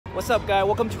What's up, guys?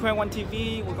 Welcome to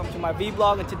Karen1TV. Welcome to my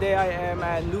vlog, and today I am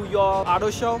at New York Auto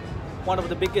Show, one of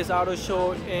the biggest auto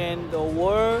shows in the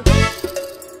world.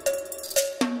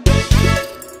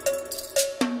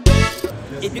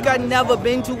 If you guys never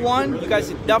been to one, you guys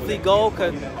should definitely go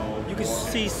because you can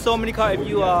see so many cars. If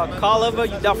you are a car lover,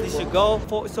 you definitely should go.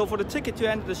 So for the ticket to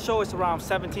enter the show, it's around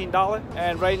 $17.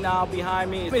 And right now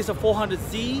behind me is a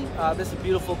 400Z. This is a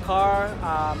beautiful car.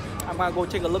 I'm gonna go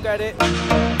take a look at it.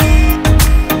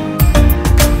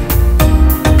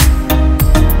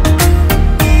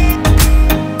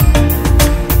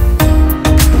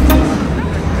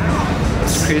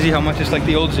 It's crazy how much it's like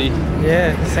the old Z.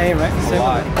 Yeah, same, right? A Same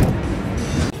lot.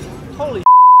 Holy look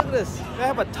at this. They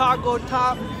have a Targo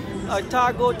top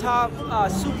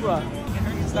Supra.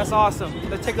 That's awesome.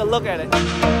 Let's take a look at it.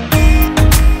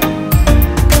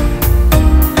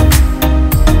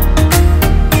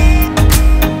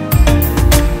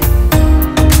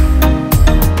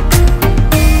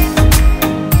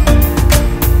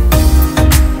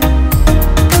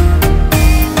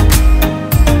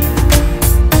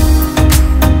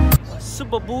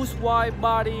 Super Boost wide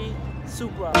body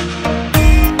Supra.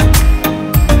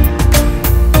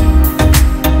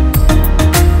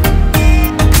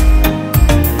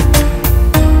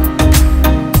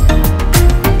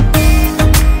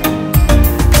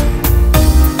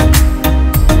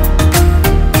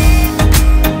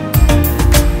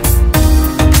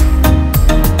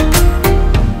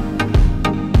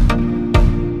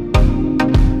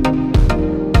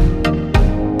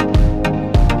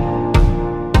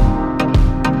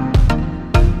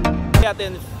 The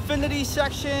Infinity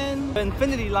section. The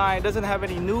Infinity line doesn't have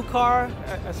any new car,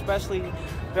 especially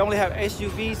they only have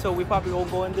SUV, so we probably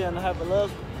won't go in there and have a look.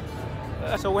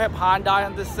 So we have Hyundai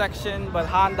in this section, but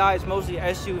Hyundai is mostly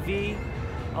SUV,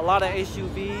 a lot of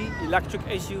SUV, electric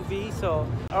SUV. So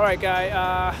all right,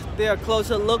 guys, there a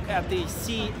closer look at the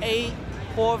C8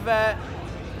 Corvette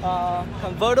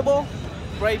convertible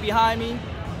right behind me.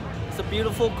 It's a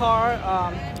beautiful car.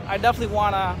 I definitely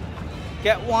want to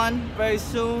get one very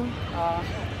soon.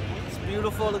 It's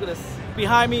beautiful. Look at this.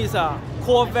 Behind me is a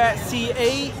Corvette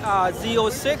C8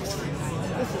 Z06.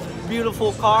 This is a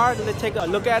beautiful car. Let's take a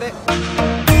look at it.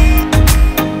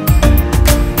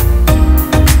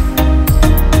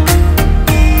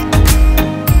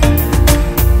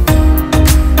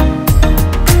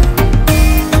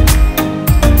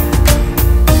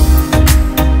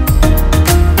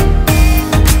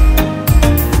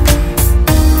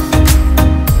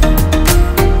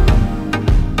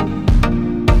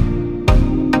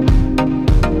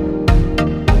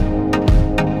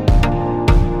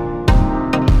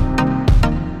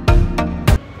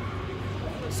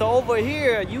 So over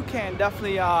here, you can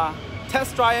definitely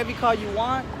test drive every car you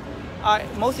want.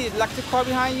 Mostly electric car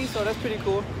behind you, so that's pretty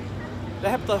cool. They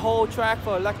have the whole track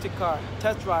for electric car,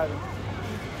 test driving.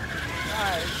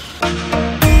 Nice.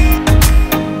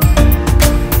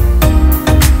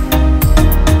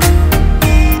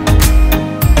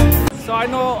 So I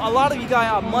know a lot of you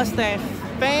guys are Mustang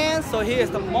fans, so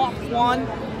here's the Mark 1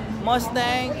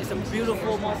 Mustang. It's a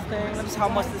beautiful Mustang. Let me see how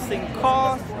much this thing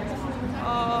costs.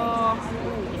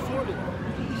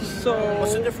 So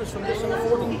what's the difference from this and the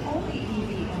 40?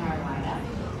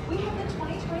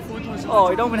 Oh,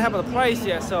 it don't even have a price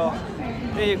yet, so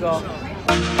there you go.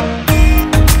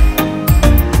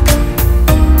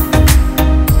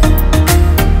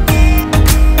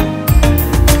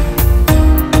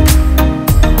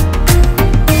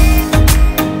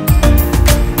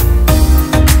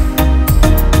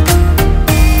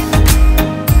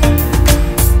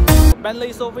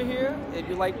 Bentley's over here, if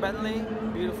you like Bentley,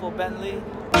 beautiful Bentley.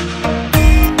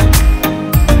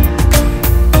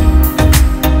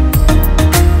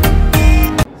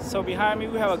 So behind me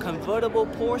we have a convertible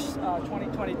Porsche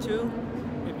 2022.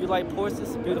 If you like Porsche,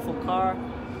 it's a beautiful car.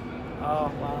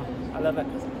 Oh wow, I love it.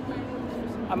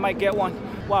 I might get one.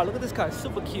 Wow, look at this car, it's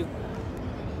super cute.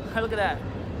 Look at that,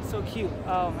 so cute.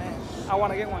 Oh man, I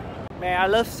want to get one. Man, I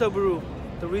love Subaru.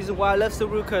 The reason why I love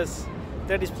Subaru because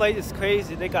their display is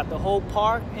crazy. They got the whole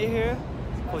park in here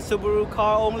for Subaru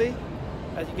car only.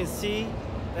 As you can see,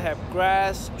 they have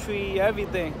grass, tree,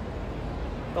 everything.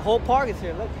 The whole park is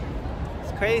here, look.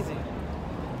 It's crazy.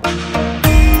 The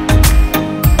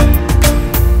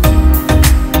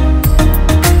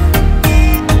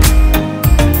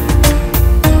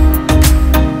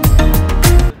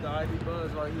ID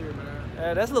Buzz right here, man.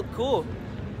 Yeah, that's look cool.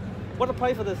 What the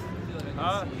price for this?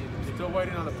 Still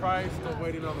waiting on the price, still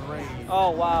waiting on the range.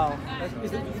 Oh wow,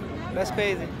 that's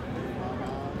crazy.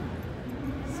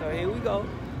 So here we go.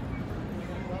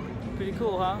 Pretty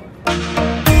cool, huh?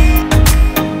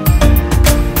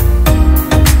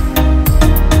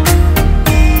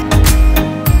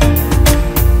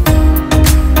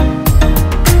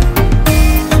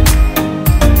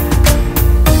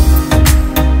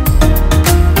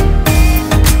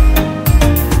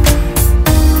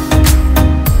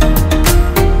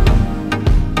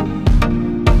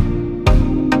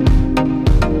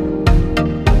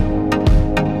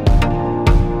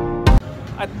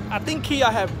 I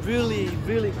have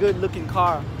really good looking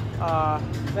car.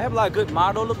 They have a lot of good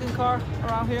model looking car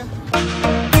around here.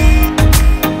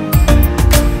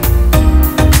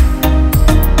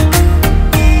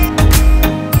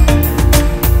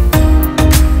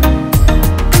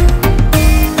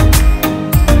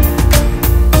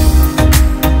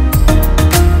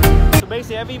 So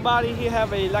basically everybody here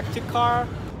have an electric car,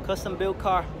 custom built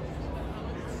car.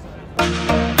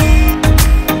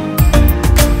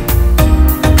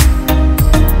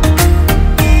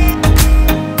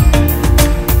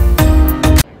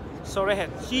 So they had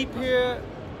Jeep here.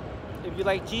 If you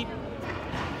like Jeep,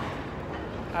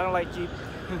 I don't like Jeep.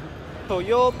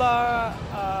 Toyota.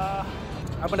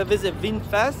 I'm gonna visit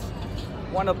VinFast,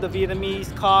 one of the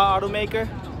Vietnamese car automaker,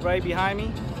 right behind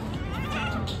me.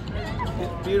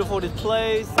 It's beautiful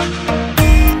displays.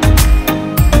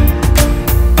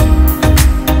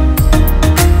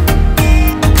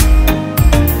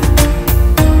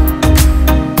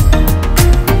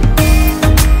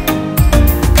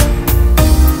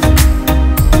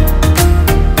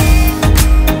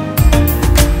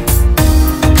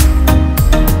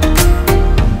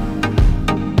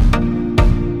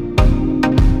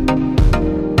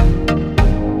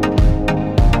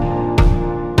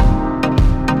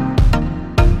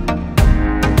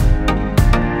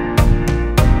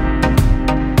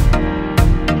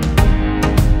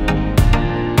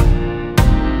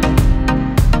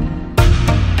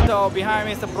 So behind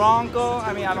me is the Bronco.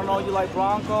 I mean, I don't know if you like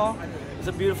Bronco. It's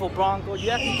a beautiful Bronco. You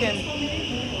actually can,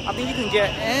 I think you can get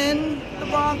in the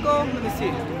Bronco. Let me see.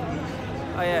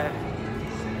 Oh yeah,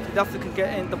 you definitely can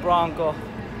get in the Bronco.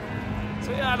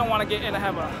 So yeah, I don't want to get in and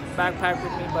have a backpack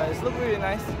with me, but it's look really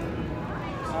nice.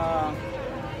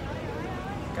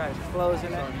 Guys, clothes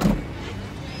in it.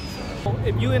 So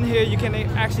if you in here, you can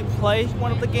actually play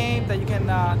one of the games that you can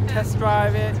test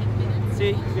drive it.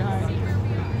 See behind.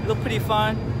 It look pretty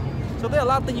fun. So there are a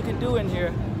lot that you can do in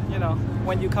here, you know,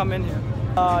 when you come in here.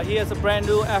 Here's a brand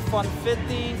new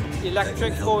F-150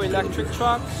 electric for electric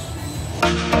truck.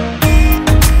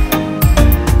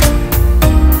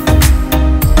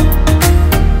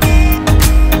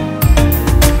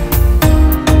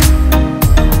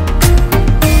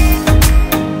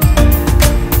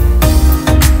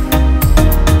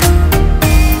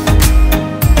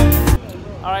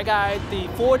 Alright guys, the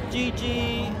Ford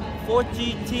GT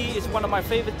is one of my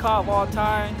favorite cars of all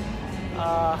time.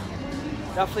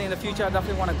 Definitely in the future, I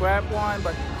definitely want to grab one,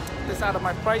 but this out of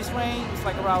my price range. It's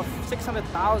like around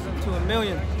 600,000 to $1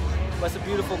 million. But it's a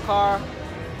beautiful car.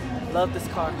 Love this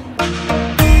car.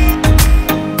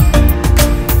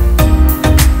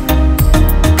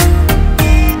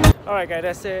 Alright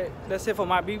guys, that's it for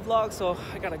my B vlog, so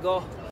I gotta go.